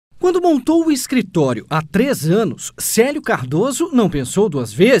Quando montou o escritório há 3 anos, Célio Cardoso não pensou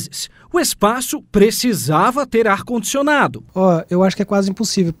 2 vezes. O espaço precisava ter ar-condicionado. Eu acho que é quase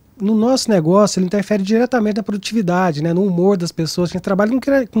impossível. No nosso negócio, ele interfere diretamente na produtividade, no humor das pessoas, que trabalham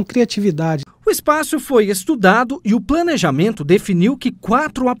com criatividade. O espaço foi estudado e o planejamento definiu que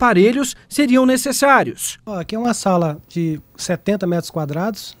 4 aparelhos seriam necessários. Aqui é uma sala de 70 metros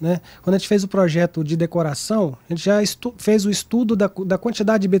quadrados. Quando a gente fez o projeto de decoração, a gente já fez o estudo da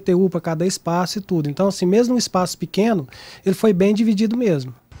quantidade de BTU para cada espaço e tudo. Então, assim, mesmo um espaço pequeno, ele foi bem dividido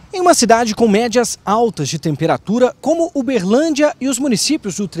mesmo. Em uma cidade com médias altas de temperatura, como Uberlândia e os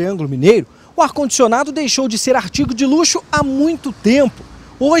municípios do Triângulo Mineiro, o ar-condicionado deixou de ser artigo de luxo há muito tempo.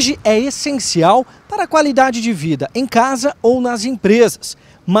 Hoje é essencial para a qualidade de vida em casa ou nas empresas,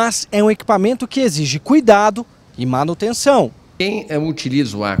 mas é um equipamento que exige cuidado e manutenção. Quem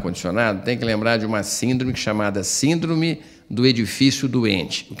utiliza o ar-condicionado tem que lembrar de uma síndrome chamada síndrome do edifício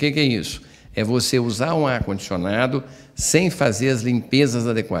doente. O que é isso? É você usar um ar-condicionado sem fazer as limpezas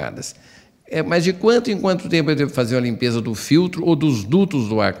adequadas. Mas de quanto em quanto tempo eu devo fazer a limpeza do filtro ou dos dutos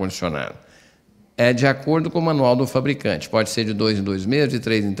do ar-condicionado? É de acordo com o manual do fabricante. Pode ser de 2 em 2 meses, de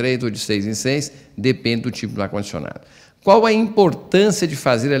 3 em 3 ou de 6 em 6, depende do tipo do ar-condicionado. Qual a importância de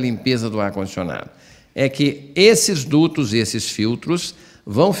fazer a limpeza do ar-condicionado? É que esses dutos e esses filtros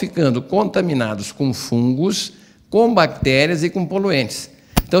vão ficando contaminados com fungos, com bactérias e com poluentes.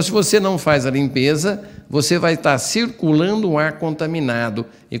 Então, se você não faz a limpeza, você vai estar circulando um ar contaminado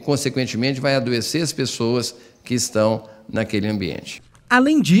e, consequentemente, vai adoecer as pessoas que estão naquele ambiente.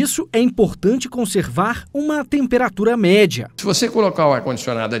 Além disso, é importante conservar uma temperatura média. Se você colocar o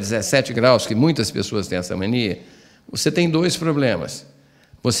ar-condicionado a 17 graus, que muitas pessoas têm essa mania, você tem 2 problemas.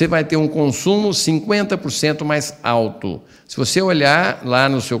 Você vai ter um consumo 50% mais alto. Se você olhar lá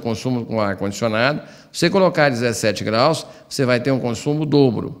no seu consumo com ar-condicionado, você colocar 17 graus, você vai ter um consumo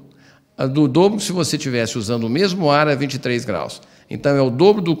dobro. Do dobro se você estivesse usando o mesmo ar a 23 graus. Então, é o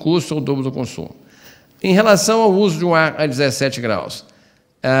dobro do custo ou o dobro do consumo. Em relação ao uso de um ar a 17 graus,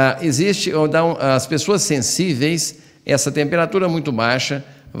 as pessoas sensíveis, essa temperatura muito baixa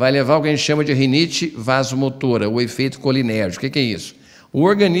vai levar ao que a gente chama de rinite vasomotora, o efeito colinérgico. O que é isso? O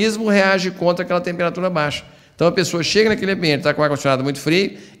organismo reage contra aquela temperatura baixa. Então, a pessoa chega naquele ambiente, está com o ar-condicionado muito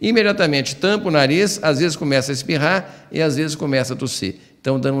frio, imediatamente tampa o nariz, às vezes começa a espirrar e às vezes começa a tossir.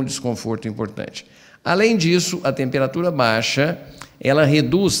 Então, dando um desconforto importante. Além disso, a temperatura baixa, ela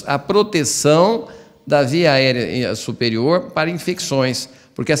reduz a proteção da via aérea superior para infecções,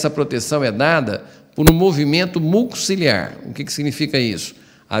 porque essa proteção é dada por um movimento mucociliar. O que significa isso?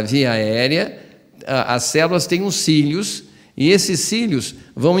 A via aérea, as células têm uns cílios, e esses cílios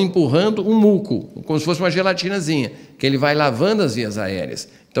vão empurrando um muco, como se fosse uma gelatinazinha, que ele vai lavando as vias aéreas.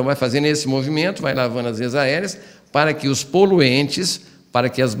 Então, vai fazendo esse movimento, vai lavando as vias aéreas, para que os poluentes, para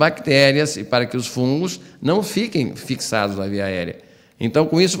que as bactérias e para que os fungos não fiquem fixados na via aérea. Então,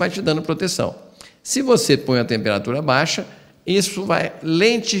 com isso, vai te dando proteção. Se você põe a temperatura baixa, isso vai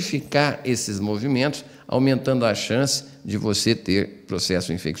lentificar esses movimentos, aumentando a chance de você ter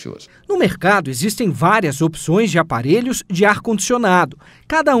processo infeccioso. No mercado existem várias opções de aparelhos de ar-condicionado,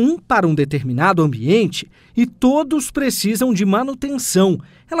 cada um para um determinado ambiente, e todos precisam de manutenção.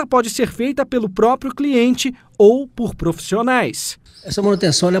 Ela pode ser feita pelo próprio cliente ou por profissionais. Essa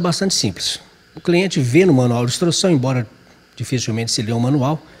manutenção é bastante simples. O cliente vê no manual de instrução, embora dificilmente se lê um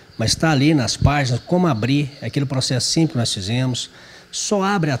manual, mas está ali nas páginas como abrir, aquele processo simples que nós fizemos. Só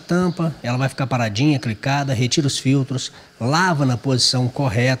abre a tampa, ela vai ficar paradinha, clicada, retira os filtros, lava na posição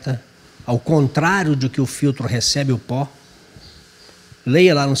correta, ao contrário do que o filtro recebe o pó.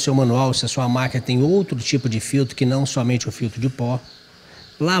 Leia lá no seu manual se a sua máquina tem outro tipo de filtro que não somente o filtro de pó.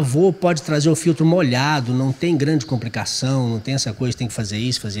 Lavou, pode trazer o filtro molhado, não tem grande complicação, não tem essa coisa, tem que fazer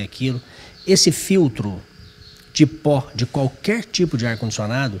isso, fazer aquilo. Esse filtro de pó de qualquer tipo de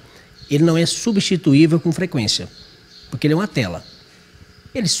ar-condicionado, ele não é substituível com frequência, porque ele é uma tela.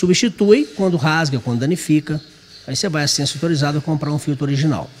 Ele substitui quando rasga, quando danifica. Aí você vai ser autorizado a comprar um filtro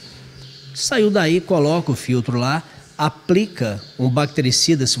original. Saiu daí, coloca o filtro lá, aplica um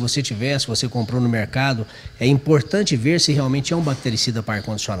bactericida se você tiver, se você comprou no mercado. É importante ver se realmente é um bactericida para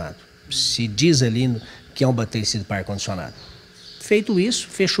ar-condicionado. Se diz ali que é um bactericida para ar-condicionado. Feito isso,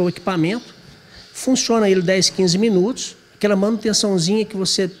 fechou o equipamento, funciona ele 10, 15 minutos, aquela manutençãozinha que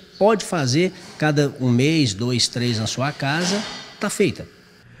você pode fazer cada 1 mês, 2, 3 na sua casa, está feita.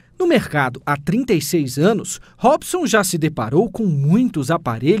 No mercado há 36 anos, Robson já se deparou com muitos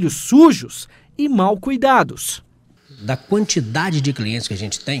aparelhos sujos e mal cuidados. Da quantidade de clientes que a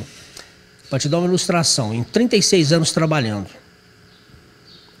gente tem, para te dar uma ilustração, em 36 anos trabalhando,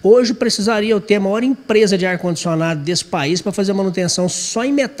 Hoje precisaria eu ter a maior empresa de ar-condicionado desse país para fazer manutenção só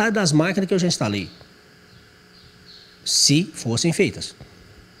em metade das máquinas que eu já instalei. Se fossem feitas.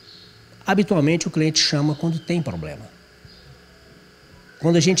 Habitualmente o cliente chama quando tem problema.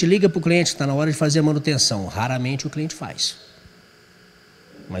 Quando a gente liga para o cliente que está na hora de fazer a manutenção, raramente o cliente faz.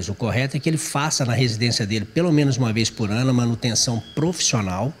 Mas o correto é que ele faça na residência dele, pelo menos uma vez por ano, a manutenção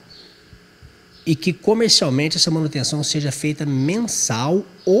profissional e que comercialmente essa manutenção seja feita mensal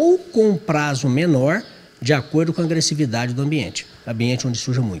ou com um prazo menor, de acordo com a agressividade do ambiente onde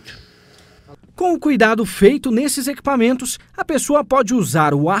suja muito. Com o cuidado feito nesses equipamentos, a pessoa pode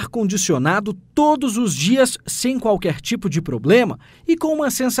usar o ar-condicionado todos os dias sem qualquer tipo de problema e com uma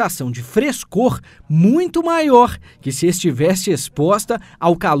sensação de frescor muito maior que se estivesse exposta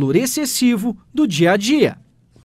ao calor excessivo do dia a dia.